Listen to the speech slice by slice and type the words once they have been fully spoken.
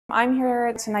I'm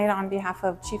here tonight on behalf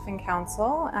of Chief and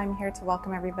Council. I'm here to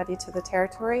welcome everybody to the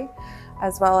territory,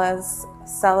 as well as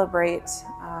celebrate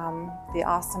the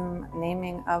awesome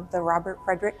naming of the Robert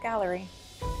Frederick Gallery.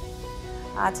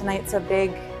 Tonight's a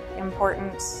big,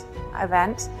 important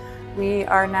event. We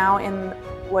are now in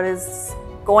what is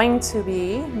going to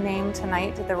be named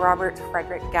tonight the Robert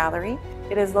Frederick Gallery.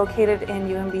 It is located in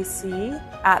UNBC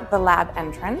at the lab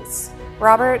entrance.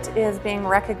 Robert is being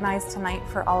recognized tonight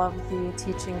for all of the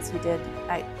teachings he did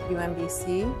at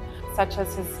UNBC, such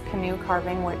as his canoe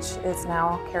carving, which is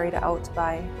now carried out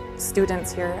by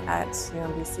students here at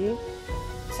UNBC.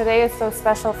 Today is so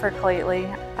special for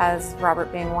Claytley, as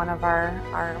Robert being one of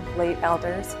our late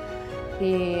elders.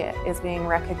 He is being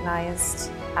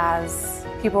recognized as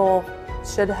people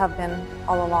should have been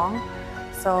all along.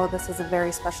 So this is a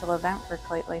very special event for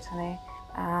Claytley today,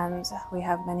 and we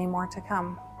have many more to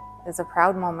come. It's a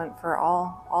proud moment for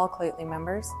all Claytley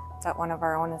members that one of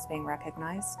our own is being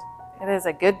recognized. It is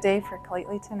a good day for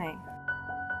Claytley tonight.